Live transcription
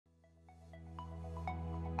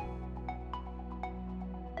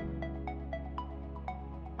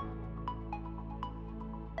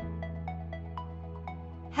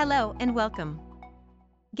Hello and welcome.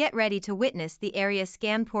 Get ready to witness the Area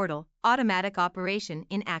Scan Portal automatic operation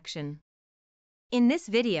in action. In this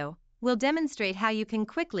video, we'll demonstrate how you can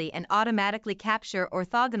quickly and automatically capture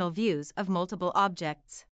orthogonal views of multiple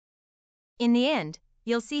objects. In the end,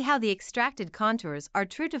 you'll see how the extracted contours are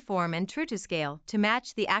true to form and true to scale to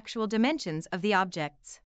match the actual dimensions of the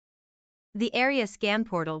objects. The Area Scan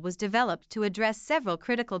Portal was developed to address several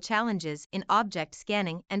critical challenges in object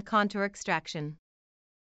scanning and contour extraction.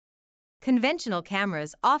 Conventional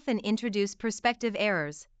cameras often introduce perspective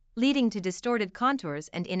errors, leading to distorted contours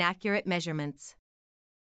and inaccurate measurements.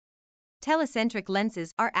 Telecentric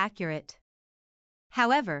lenses are accurate.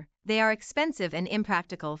 However, they are expensive and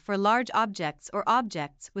impractical for large objects or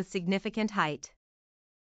objects with significant height.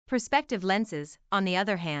 Perspective lenses, on the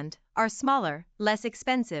other hand, are smaller, less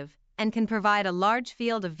expensive, and can provide a large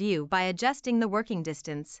field of view by adjusting the working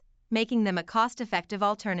distance, making them a cost-effective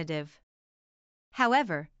alternative.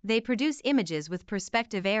 However, they produce images with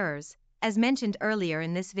perspective errors, as mentioned earlier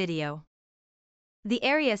in this video. The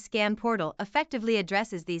Area Scan Portal effectively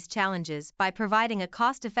addresses these challenges by providing a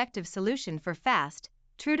cost-effective solution for fast,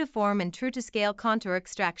 true-to-form and true-to-scale contour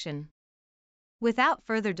extraction. Without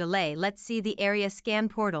further delay, let's see the Area Scan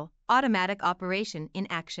Portal automatic operation in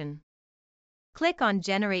action. Click on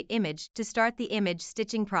Generate Image to start the image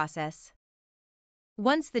stitching process.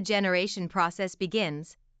 Once the generation process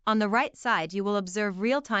begins, on the right side you will observe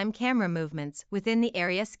real-time camera movements within the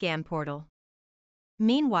Area Scan Portal.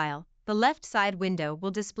 Meanwhile, the left side window will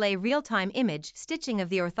display real-time image stitching of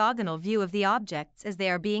the orthogonal view of the objects as they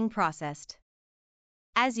are being processed.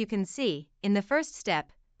 As you can see, in the first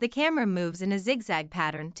step, the camera moves in a zigzag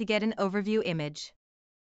pattern to get an overview image.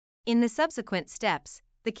 In the subsequent steps,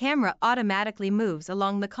 the camera automatically moves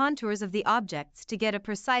along the contours of the objects to get a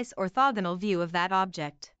precise orthogonal view of that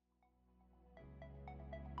object.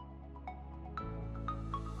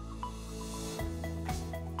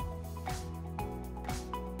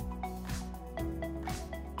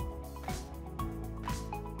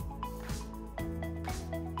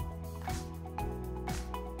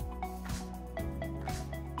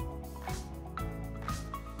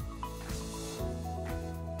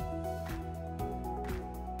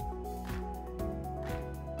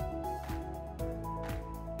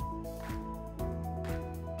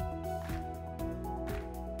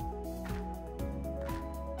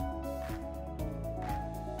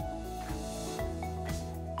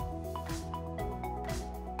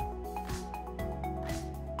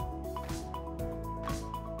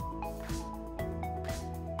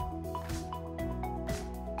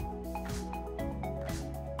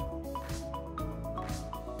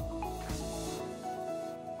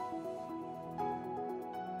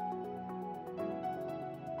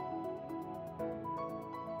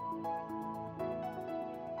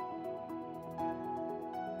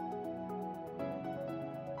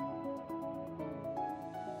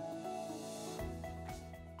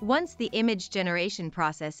 Once the image generation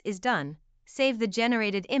process is done, save the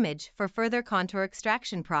generated image for further contour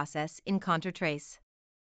extraction process in ContourTrace.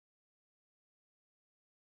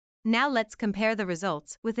 Now let's compare the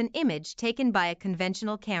results with an image taken by a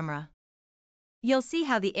conventional camera. You'll see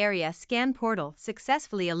how the Area Scan Portal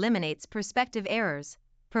successfully eliminates perspective errors,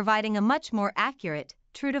 providing a much more accurate,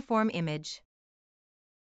 true-to-form image.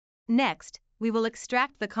 Next, we will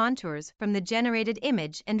extract the contours from the generated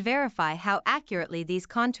image and verify how accurately these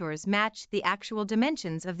contours match the actual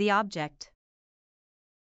dimensions of the object.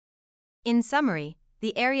 In summary,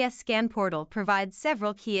 the Area Scan Portal provides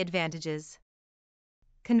several key advantages.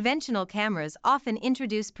 Conventional cameras often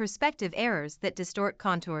introduce perspective errors that distort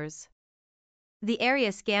contours. The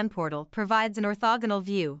Area Scan Portal provides an orthogonal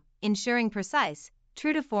view, ensuring precise,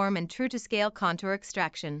 true-to-form and true-to-scale contour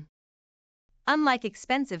extraction. Unlike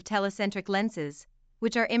expensive telecentric lenses,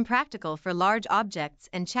 which are impractical for large objects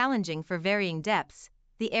and challenging for varying depths,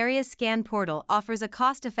 the Area Scan Portal offers a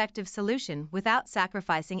cost-effective solution without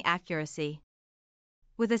sacrificing accuracy.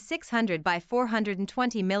 With a 600 by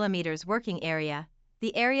 420 mm working area,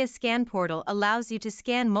 the Area Scan Portal allows you to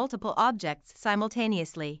scan multiple objects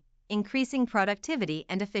simultaneously, increasing productivity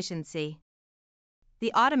and efficiency.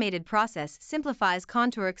 The automated process simplifies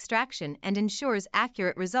contour extraction and ensures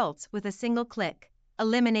accurate results with a single click,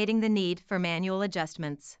 eliminating the need for manual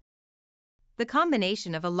adjustments. The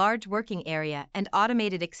combination of a large working area and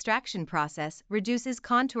automated extraction process reduces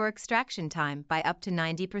contour extraction time by up to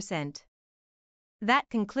 90%. That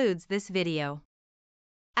concludes this video.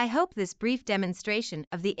 I hope this brief demonstration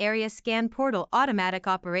of the Area Scan Portal automatic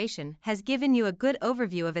operation has given you a good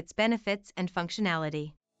overview of its benefits and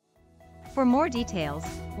functionality. For more details,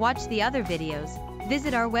 watch the other videos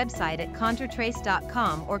Visit our website at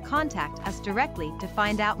ContourTrace.com or contact us directly to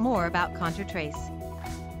find out more about ContourTrace.